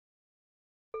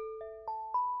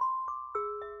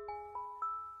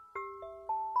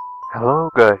Hello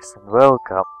guys and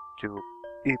welcome to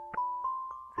IP.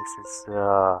 This is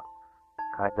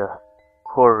kinda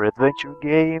horror adventure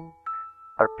game,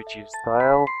 RPG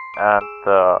style, and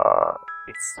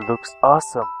it looks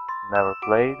awesome. Never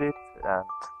played it and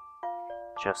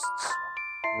just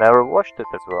never watched it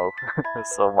as well.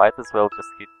 So might as well just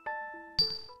hit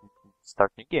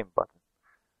start new game button.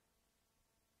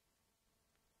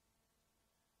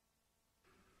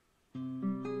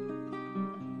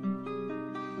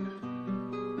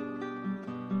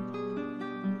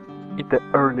 In the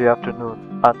early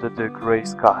afternoon under the grey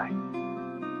sky,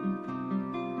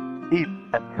 Eve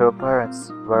and her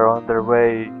parents were on their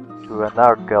way to an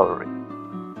art gallery.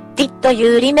 Did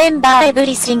you remember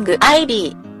everything,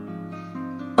 Ivy?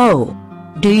 Oh,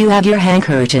 do you have your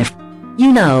handkerchief?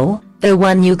 You know, the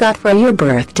one you got for your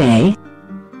birthday?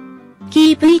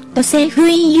 Keep it safe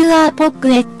in your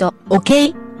pocket,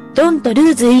 okay? Don't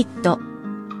lose it.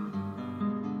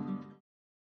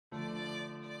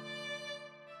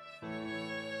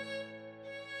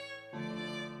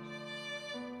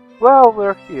 Well,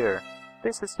 we're here.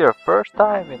 This is your first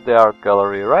time in the art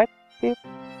gallery, right, Eve?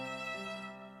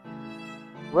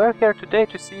 We're here today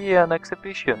to see an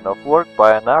exhibition of work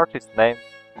by an artist named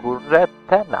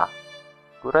Guretana.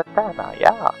 Guretana,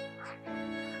 yeah.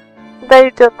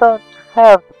 They just don't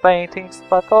have the paintings,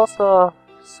 but also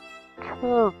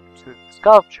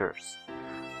sculptures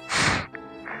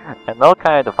and all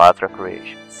kind of other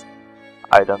creations.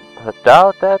 I don't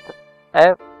doubt that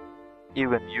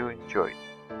even you enjoy it.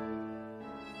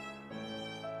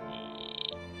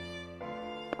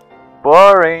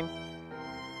 Boring.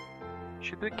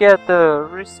 Should we get the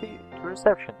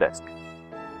reception desk?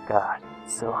 God,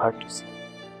 it's so hard to see.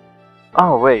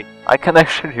 Oh wait, I can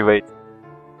actually wait.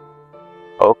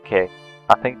 Okay,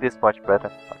 I think this much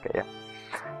better. Okay,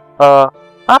 yeah.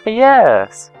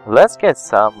 Yes, let's get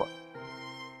some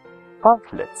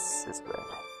pamphlets as well.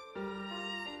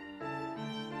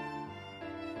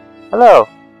 Hello.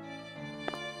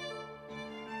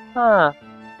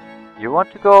 You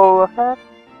want to go ahead?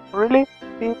 Really?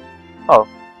 Oh,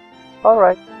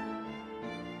 alright.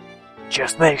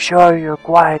 Just make sure you're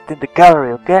quiet in the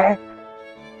gallery, okay?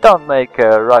 Don't make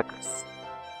a ruckus.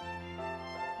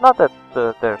 Not that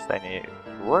there's any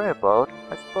to worry about,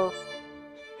 I suppose.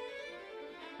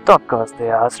 Don't cause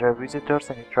the other visitors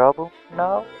any trouble,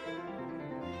 no?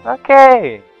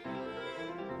 Okay.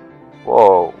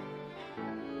 Whoa.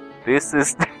 This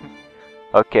is...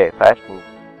 Okay, fast move.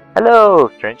 Hello,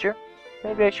 stranger.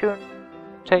 Maybe I shouldn't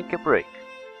take a break.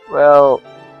 Well,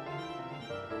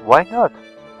 why not?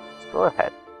 Let's go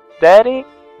ahead. Daddy?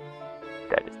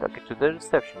 Daddy's talking to the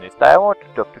receptionist. I want to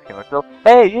talk to him as well.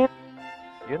 Hey,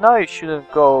 you know you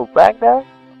shouldn't go back there?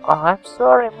 Oh, I'm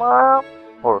sorry, Mom.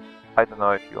 Or, I don't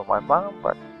know if you're my mom,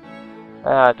 but...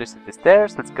 this is the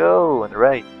stairs. Let's go and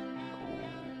right.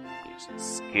 Ooh, this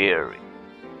is scary.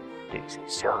 This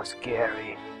is so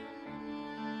scary.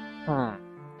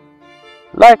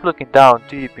 Like looking down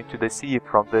deep into the sea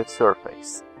from the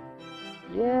surface.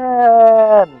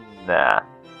 Yeah, nah.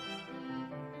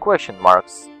 Question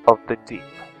marks of the deep.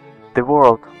 The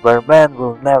world where man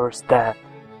will never stand.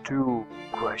 2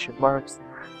 question marks.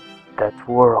 That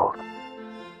world.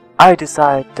 I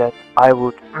decided that I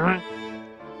would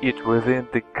it within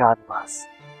the canvas.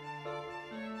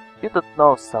 You don't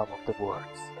know some of the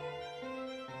words.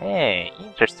 Hey,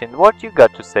 interesting. What you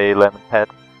got to say, Lemonhead?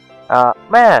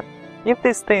 Man, if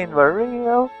this thing were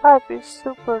real, I'd be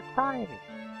super tiny.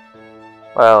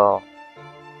 Well,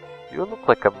 you look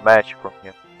like a match from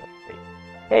here.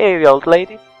 Hey, old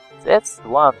lady, that's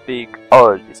one big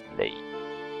old display.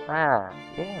 Ah,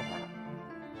 yeah.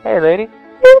 Hey, lady,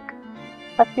 eek!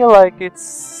 I feel like it's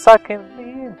sucking me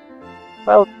in.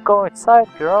 Well, go inside,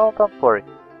 girl, don't worry.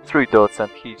 3 dots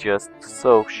and he just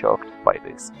so shocked by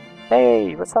this.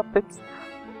 Hey, what's up, pips?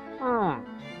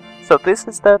 So this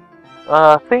is that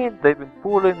thing they've been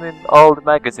pulling in all the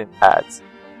magazine ads.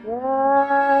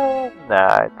 Yeah,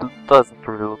 nah, it doesn't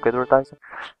really look advertising.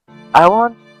 I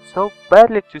want so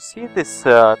badly to see this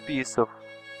piece of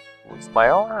with my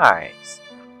own eyes.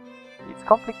 It's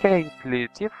completely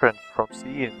different from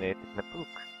seeing it in a book.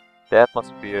 The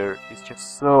atmosphere is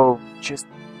just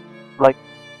like,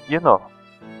 you know.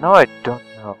 No, I don't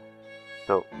know.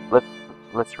 So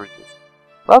let's read this.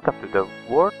 Welcome to the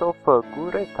world of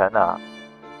Guretana.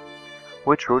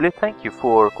 We truly thank you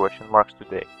for question marks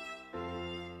today.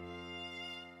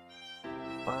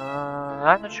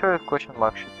 I'm not sure if question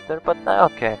marks should be there, but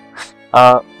okay.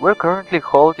 We're currently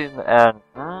holding an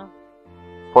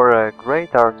for a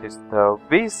great artist,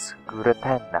 Viky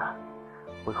Guretana.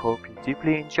 We hope you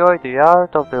deeply enjoy the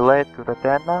art of the late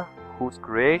Guretana, whose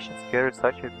creations carry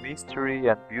such a mystery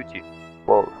and beauty,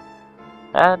 both.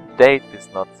 And date is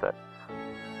not set.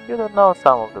 You don't know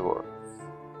some of the words.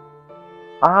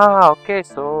 Ah, okay,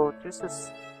 so this is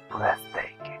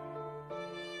breathtaking.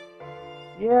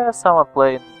 Yeah, someone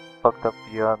playing fucked up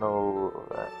piano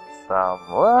and some...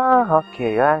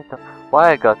 okay, I don't...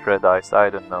 Why I got red eyes, I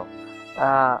don't know.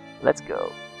 Let's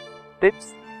go.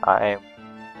 Tips, I'm...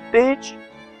 Bitch!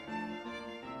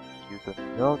 You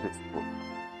don't know this book.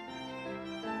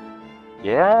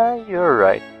 Yeah, you're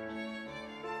right.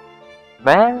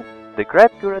 Man, the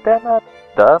great Gurudana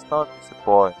does not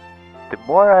disappoint. The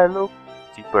more I look,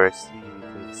 the deeper I see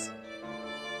it is.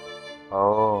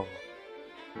 Oh,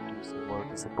 do you see more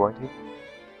disappointing?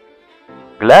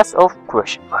 Glass of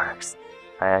question marks.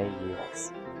 Ah,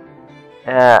 yes.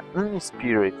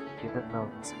 Spirit, you don't know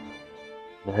this.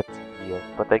 Not yet,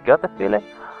 but I got a feeling.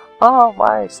 Oh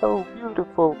my, so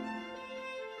beautiful.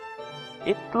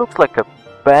 It looks like a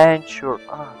bench or...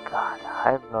 Oh god,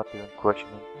 I'm not even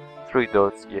questioning. 3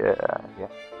 dots, yeah.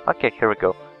 Okay, here we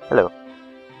go. Hello.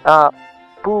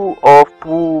 Pool of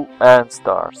poo and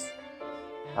stars.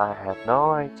 I have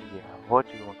no idea. What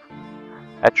do you want from me?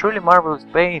 A truly marvelous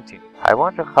painting. I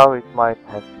wonder how it might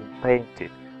have been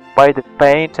painted. By the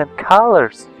paint and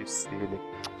colors, you silly.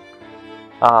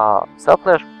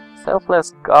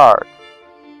 Selfless guard.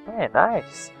 Hey,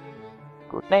 nice.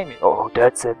 Good name. Oh,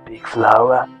 that's a big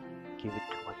flower. Give it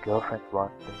to my girlfriend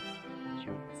one day.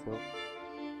 So.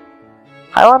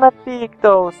 I wanna pick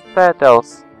those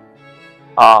petals.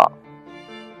 I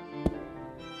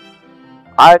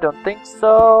don't think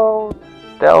so.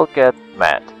 They'll get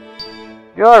mad.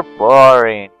 You're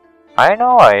boring. I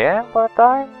know I am, but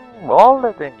I'm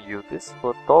older than you. This is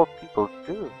what old people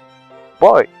do.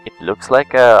 Boy, it looks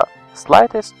like a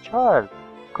slightest child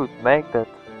could make that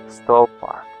stall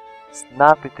part.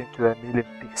 Snap it into a million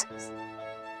pieces.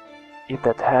 If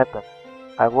that happened,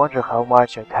 I wonder how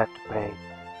much I'd have to pay.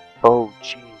 Oh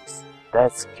jeez,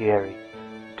 that's scary.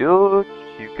 Dude,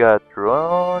 you got your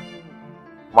own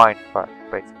mind part,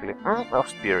 basically. Of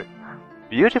spirit.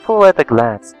 Beautiful at a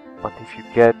glance, but if you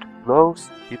get too close,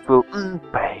 it will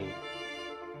pain.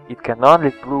 It can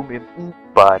only bloom in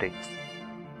bodies.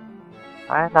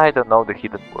 And I don't know the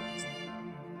hidden words.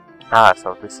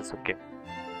 So this is okay.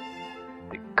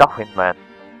 The Coffin Man.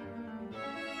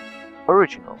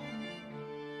 Original.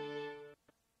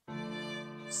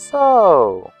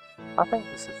 So, I think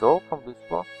this is all from this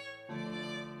book.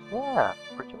 Yeah,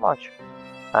 pretty much.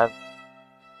 And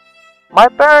my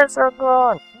parents are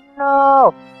gone!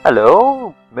 No!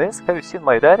 Hello, miss, have you seen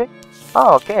my daddy?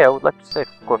 Oh, okay, I would like to save,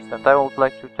 of course, and I would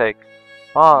like to take...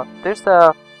 there's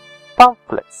a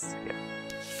pamphlets here.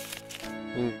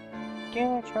 You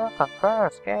get your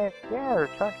conference, return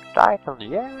to title,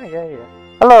 yeah.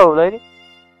 Hello, lady.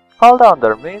 Hold on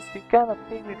there, miss, you cannot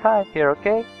be behind here,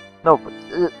 okay? No, but,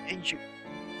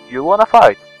 you wanna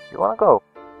fight? You wanna go?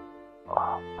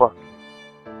 Oh, fuck.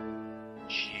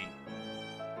 Gee.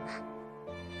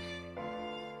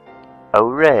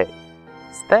 Hooray!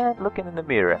 Stand looking in the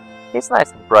mirror. It's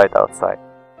nice and bright outside.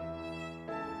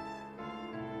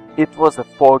 It was a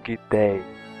foggy day.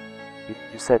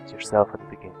 You said yourself at the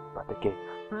beginning, but again.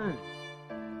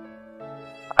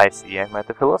 I see I met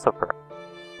a philosopher.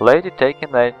 Lady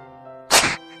taking a...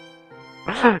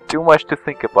 Too much to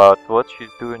think about what she's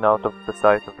doing out of the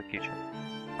side of the kitchen.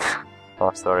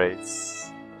 Oh, sorry,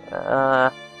 it's...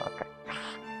 okay.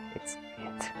 It's a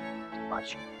bit too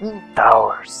much.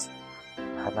 Towers.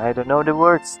 And I don't know the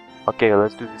words. Okay,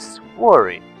 let's do this.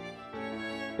 Worry.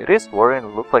 It is worry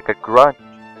and look like a grudge.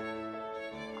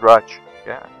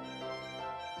 Yeah.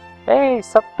 Hey,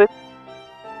 sup bit.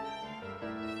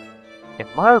 In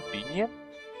my opinion,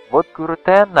 what Guru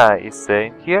Tenna is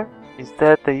saying here is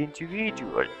that the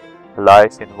individual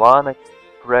lies in one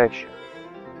expression.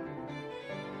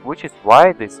 Which is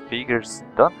why these figures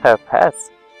don't have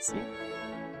heads, see?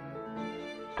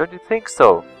 Don't you think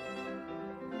so?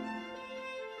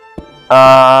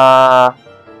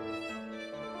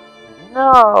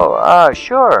 No,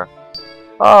 sure.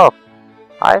 Oh,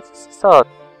 I thought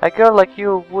a girl like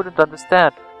you wouldn't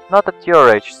understand. Not at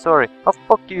your age, sorry. Oh,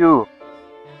 fuck you.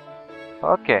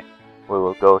 Okay, we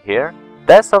will go here.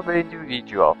 That's of the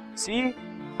individual. See?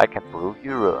 I can prove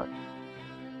you wrong.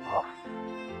 Oh.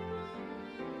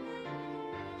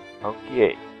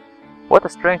 Okay. What a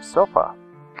strange sofa.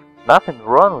 Nothing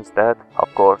wrong with that,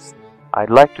 of course.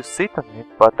 I'd like to sit on it,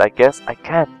 but I guess I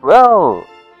can't. Well,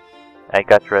 I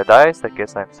got red eyes, I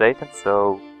guess I'm Satan,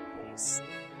 so... Please,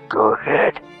 go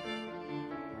ahead.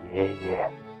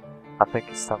 Yeah. I think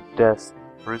it's some desk.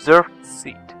 Reserved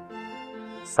seat.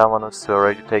 Someone was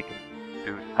already taken.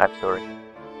 Dude, I'm sorry.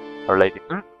 Or lady.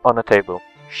 On a table.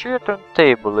 Shit on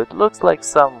table. It looks like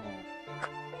some...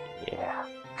 Yeah.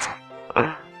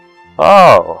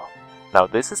 Oh! Now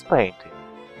this is painting.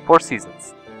 4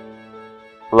 seasons.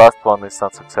 Last one is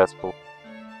unsuccessful.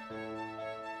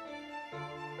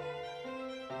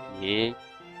 Yeah.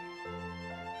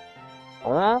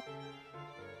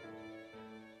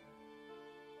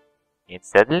 And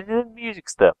suddenly the music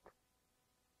stopped.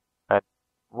 And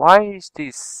why is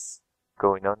this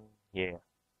going on here?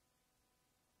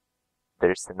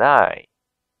 There's an eye.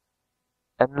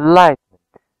 Enlightenment.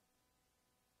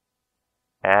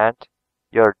 And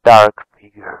your dark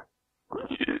figure.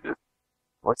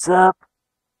 What's up?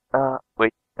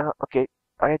 Wait. Okay.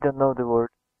 I don't know the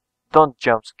word. Don't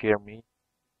jump scare me.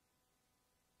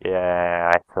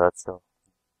 Yeah, I thought so.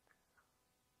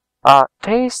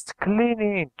 Taste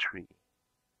cleaning tree.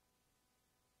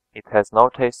 It has no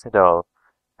taste at all,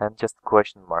 and just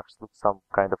question marks. Look, some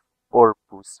kind of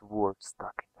Orpus word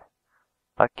stuck in it.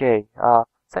 Okay,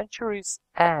 centuries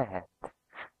and...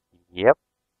 Yep.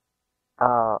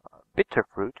 Bitter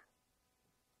fruit.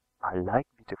 I like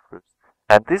bitter fruits.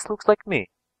 And this looks like me.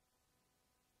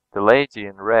 The lady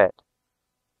in red.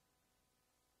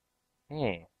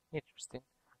 Interesting.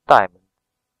 Diamond.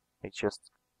 It's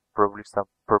just probably some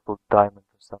purple diamond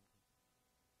or something.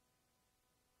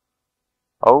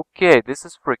 Okay, this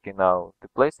is freaky now. The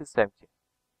place is empty.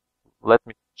 Let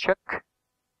me check.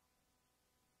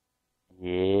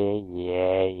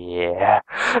 Yeah.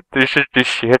 This is the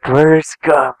shit where it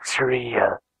comes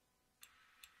real.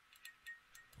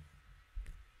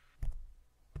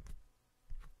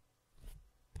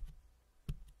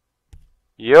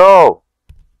 Yo!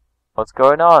 What's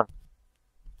going on?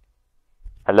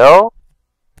 Hello?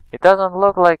 It doesn't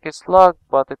look like it's locked,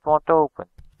 but it won't open.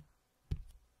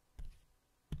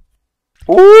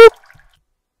 Oop!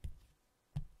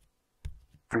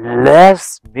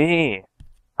 Bless me!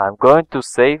 I'm going to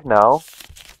save now.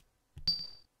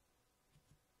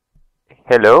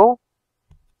 Hello?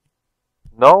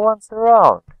 No one's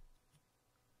around.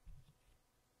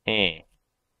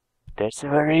 That's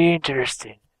very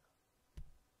interesting.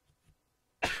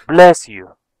 Bless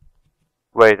you.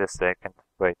 Wait a second.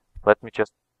 Wait. Let me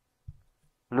just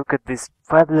look at this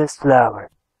fabulous flower.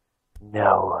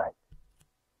 No one.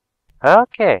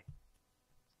 Okay.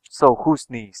 So who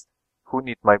sneezed? Who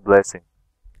need my blessing?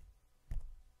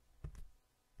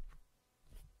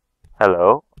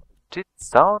 Hello? Did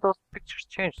some of those pictures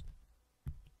change?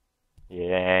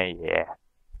 Yeah.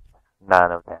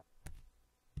 None of them.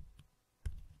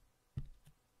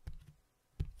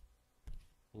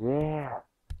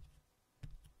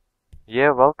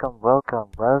 Yeah, welcome.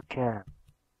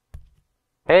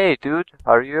 Hey, dude,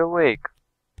 are you awake?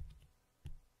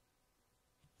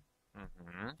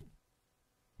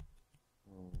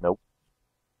 Nope.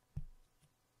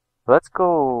 Let's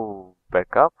go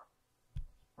back up,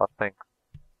 I think.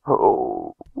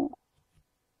 Oh.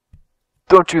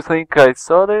 Don't you think I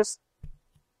saw this?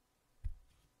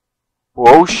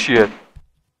 Oh shit.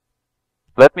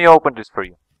 Let me open this for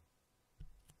you.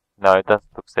 No, it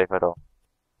doesn't look safe at all.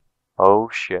 Oh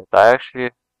shit, I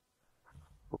actually...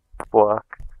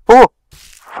 Fuck. Oh!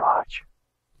 Fudge.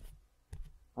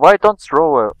 Why don't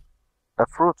throw a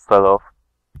fruit fell off?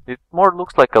 It more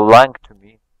looks like a lung to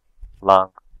me.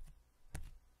 Lung.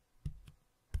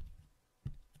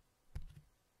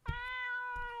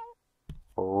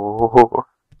 Oh.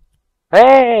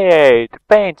 Hey! The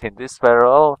painting this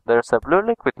barrel. There's a blue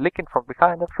liquid leaking from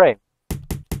behind the frame.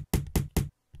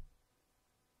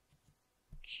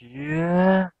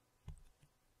 Yeah.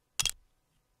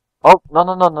 Oh,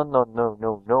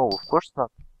 no, of course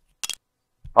not.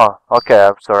 Oh, okay,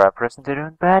 I'm sorry, I pressed the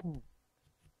wrong button.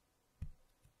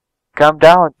 Calm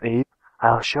down, Abe.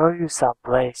 I'll show you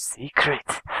someplace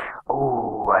secret.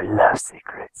 Oh, I love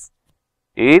secrets.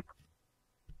 Abe,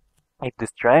 if the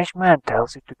strange man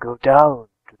tells you to go down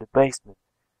to the basement,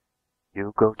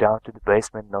 you go down to the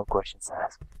basement, no questions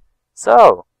asked.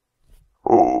 So,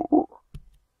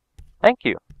 thank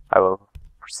you. I will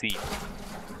proceed.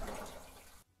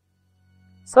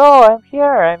 So, I'm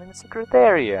here, I'm in a secret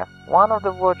area. One of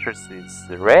the waters is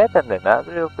red and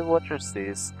another of the waters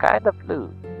is kind of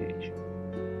blue.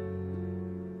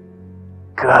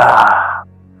 Come!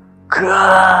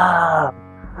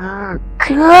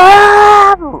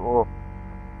 Oh,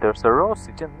 there's a rose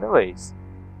sitting in the vase.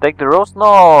 Take the rose?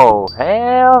 No!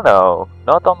 Hell no!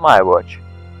 Not on my watch.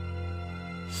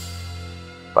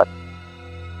 But,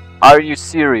 are you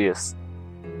serious?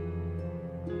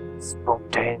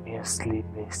 Spontaneously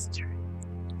mystery.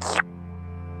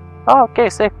 Okay,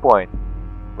 save point.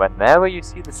 Whenever you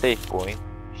see the save point,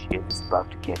 shit is about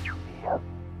to get real.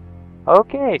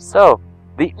 Okay, so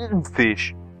The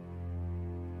fish.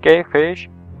 Okay, fish.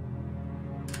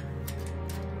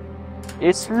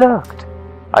 It's locked.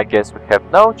 I guess we have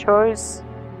no choice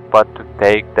but to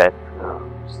take that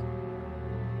rose.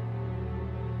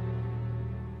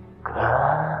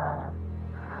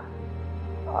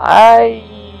 I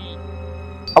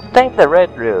obtained the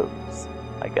red rose.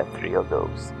 I got 3 of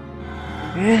those.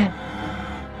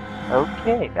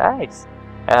 Okay, nice.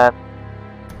 And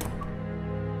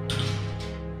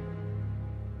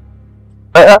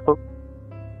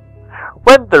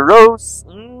when the rose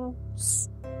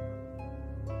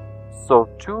so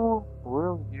too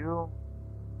will you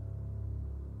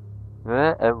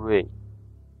away.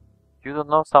 You don't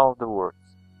know some of the words.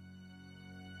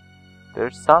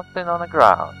 There's something on the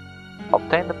ground.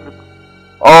 Obtain the blue.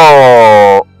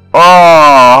 Oh!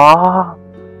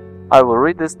 I will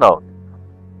read this note.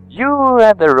 You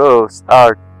and the rose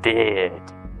are dead.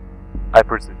 I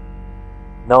presume.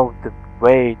 Know the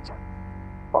weight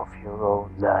of your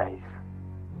own life.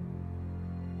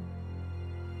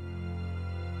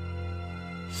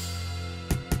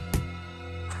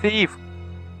 Thief!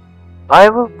 I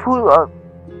will pull up.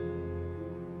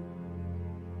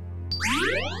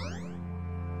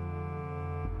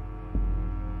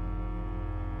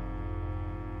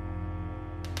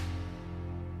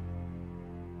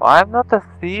 I'm not a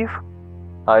thief.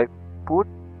 I put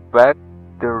back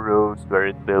the rose where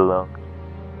it belonged.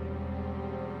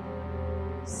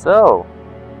 So,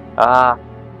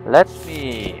 let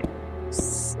me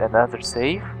another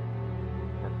save.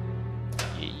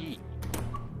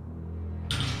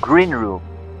 Green room.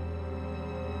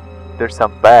 There's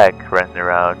some bag running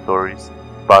around, or is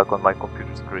bug on my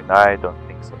computer screen? I don't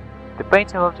think so. The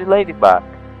painting of the ladybug,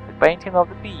 the painting of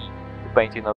the bee, the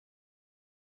painting of